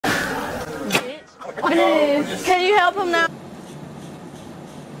Please. Can you help him now?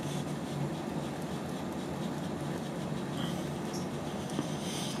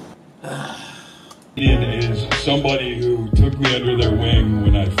 Is somebody who took me under their wing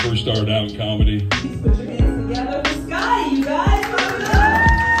when I first started out in comedy. Put your hands together for Scotty, you guys.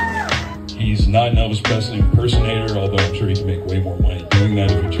 He's not an Elvis Presley impersonator, although I'm sure he can make way more money doing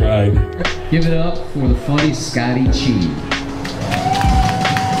that if he tried. Give it up for the funny Scotty G.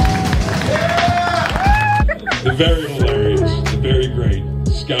 The very hilarious, the very great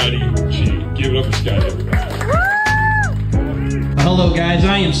Scotty G. Give it up for Scotty, everybody. Hello guys,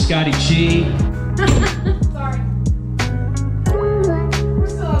 I am Scotty G. Sorry. We're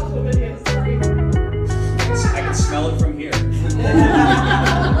still off to a video, sorry. I can smell it from here.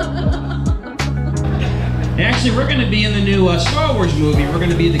 Actually, we're going to be in the new Star Wars movie. We're going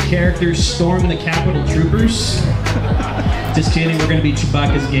to be the characters Storm the Capitol Troopers. Just kidding, we're going to be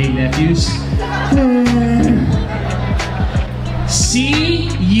Chewbacca's gay nephews. C-U-N-T.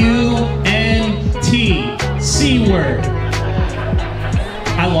 C-word.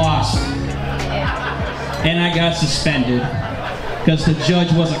 I lost. And I got suspended. Because the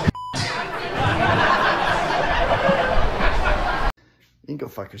judge was a You can go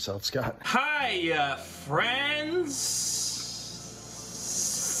fuck yourself, Scott. Hi, friends.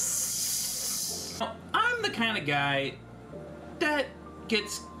 I'm the kind of guy that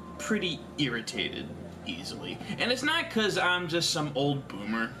gets pretty irritated easily, and it's not because I'm just some old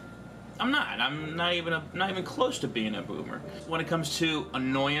boomer. I'm not. I'm not even close to being a boomer. When it comes to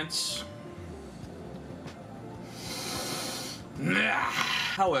annoyance,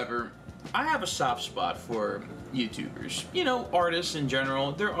 however, I have a soft spot for YouTubers. You know, artists in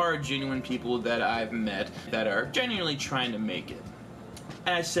general. There are genuine people that I've met that are genuinely trying to make it.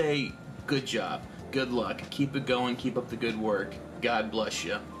 And I say, good job, good luck, keep it going, keep up the good work, God bless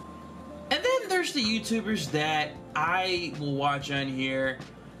you. And then there's the YouTubers that I will watch on here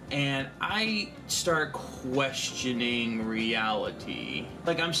and I start questioning reality.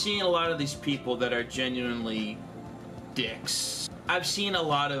 Like, I'm seeing a lot of these people that are genuinely dicks. I've seen a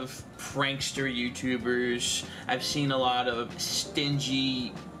lot of prankster YouTubers. I've seen a lot of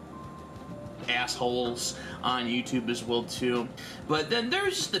stingy assholes on YouTube as well too. But then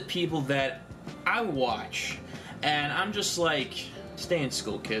there's the people that I watch and I'm just like, stay in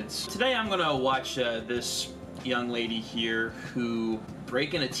school, kids. Today I'm gonna watch this young lady here who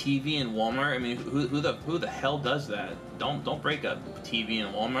breaking a TV in Walmart. I mean, who the hell does that? Don't break a TV in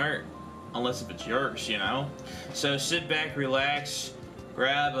Walmart. Unless if it's yours, you know? So sit back, relax,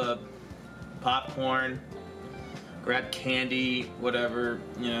 grab a popcorn, grab candy, whatever,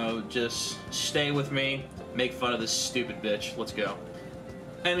 you know, just stay with me, make fun of this stupid bitch. Let's go.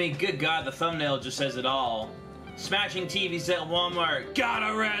 I mean, good God, the thumbnail just says it all. Smashing TVs at Walmart, got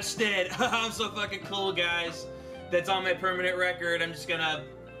arrested! I'm so fucking cool, guys. That's on my permanent record. I'm just gonna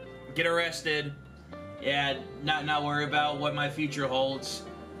get arrested. Yeah, not worry about what my future holds.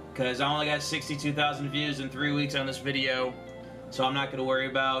 Because I only got 62,000 views in 3 weeks on this video. So I'm not going to worry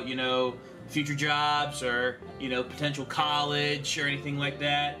about, you know, future jobs or, you know, potential college or anything like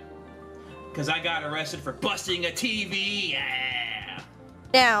that. Because I got arrested for busting a TV. Yeah.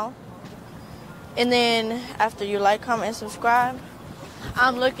 Now, and then after you like, comment, and subscribe,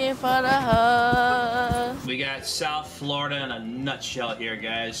 I'm looking for the hug. We got South Florida in a nutshell here,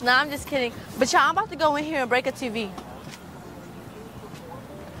 guys. Nah, I'm just kidding. But y'all, I'm about to go in here and break a TV.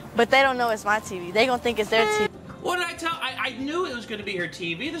 But they don't know it's my TV. They gonna think it's their TV. What did I tell? I knew it was gonna be her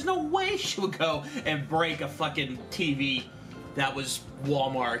TV. There's no way she would go and break a fucking TV that was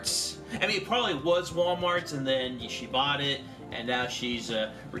Walmart's. I mean, it probably was Walmart's, and then she bought it, and now she's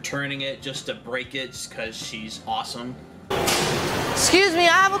returning it just to break it because she's awesome. Excuse me,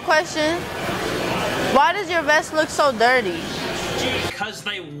 I have a question. Why does your vest look so dirty? Because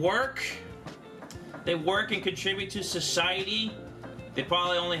they work. They work and contribute to society. They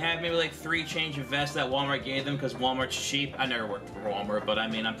probably only have maybe like 3 change of vests that Walmart gave them because Walmart's cheap. I never worked for Walmart, but I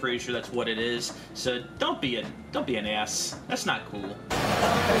mean, I'm pretty sure that's what it is. So don't be an ass. That's not cool.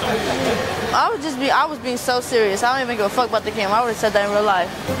 I was being so serious. I don't even give a fuck about the camera. I would have said that in real life.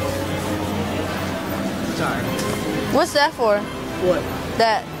 Sorry. What's that for? What?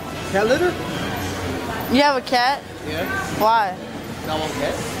 That. Cat litter? You have a cat? Yeah. Why? I want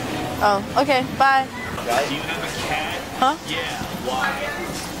cat. Oh, okay, bye. Do you have a cat? Huh? Yeah. Why?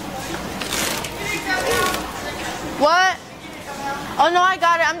 What? Oh no, I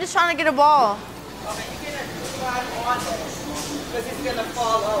got it. I'm just trying to get a ball.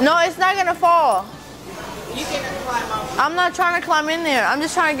 No, it's not gonna fall. You can climb out. I'm not trying to climb in there. I'm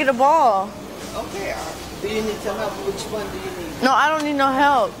just trying to get a ball. Okay. Do you need some help? Which one do you need? No, I don't need no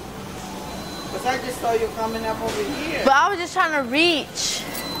help. Because I just saw you coming up over here. But I was just trying to reach.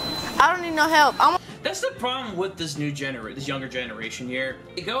 I don't need no help. That's the problem with this younger generation here.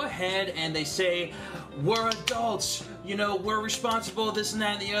 They go ahead and they say, we're adults, you know, we're responsible, this and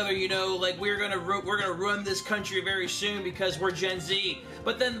that and the other, you know, like we're gonna run this country very soon because we're Gen Z.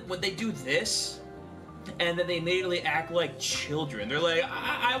 But then when they do this, and then they immediately act like children. They're like,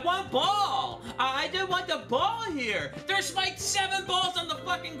 I want ball! I didn't want the ball here! There's like 7 balls on the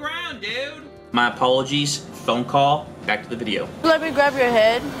fucking ground, dude! My apologies, phone call, back to the video. Let me grab your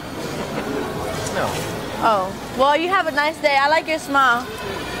head. No. Oh, well, you have a nice day. I like your smile.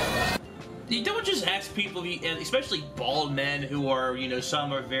 You don't just ask people, especially bald men who are, you know,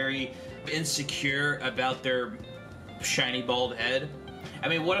 some are very insecure about their shiny bald head. I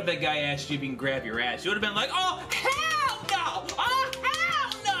mean, what if that guy asked you if he can grab your ass? You would have been like, oh, hell no! Oh,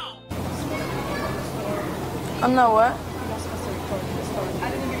 hell no! No, what?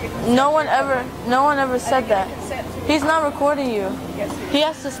 No one ever said that. He's not recording you. He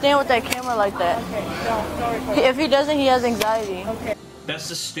has to stand with that camera like that. If he doesn't, he has anxiety. That's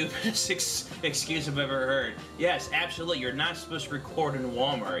the stupidest excuse I've ever heard. Yes, absolutely. You're not supposed to record in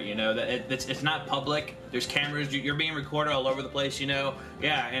Walmart. You know that it's not public. There's cameras. You're being recorded all over the place. You know.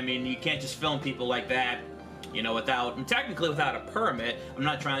 Yeah. I mean, you can't just film people like that. You know, technically without a permit. I'm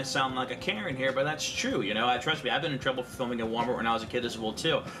not trying to sound like a Karen here, but that's true. You know, trust me. I've been in trouble for filming at Walmart when I was a kid as well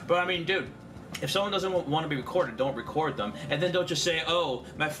too. But I mean, dude. If someone doesn't want to be recorded, don't record them, and then don't just say, "Oh,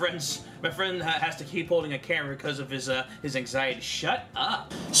 my friend has to keep holding a camera because of his anxiety." Shut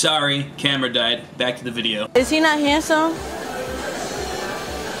up. Sorry, camera died. Back to the video. Is he not handsome?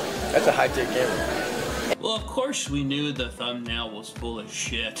 That's a high-tech camera. Well, of course we knew the thumbnail was full of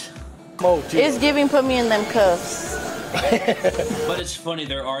shit. Oh, It's giving put me in them cuffs. But it's funny,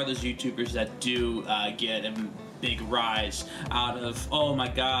 there are those YouTubers that do get a big rise out of, oh my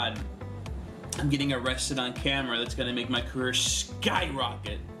god, I'm getting arrested on camera. That's gonna make my career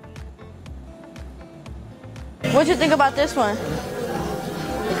skyrocket. What'd you think about this one?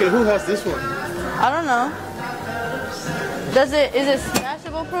 Okay, who has this one? I don't know. Is it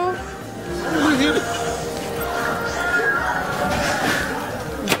smashable proof?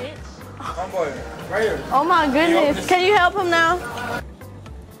 Homeboy, right here. Oh my goodness. Can you help him now?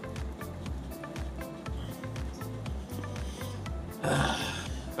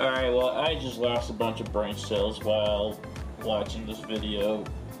 Alright, well, I just lost a bunch of brain cells while watching this video.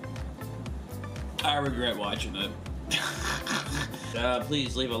 I regret watching it.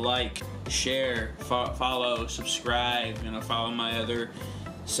 Please leave a like, share, follow, subscribe, you know, follow my other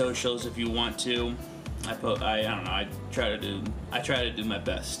socials if you want to. I don't know, I try to do my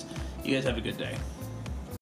best. You guys have a good day.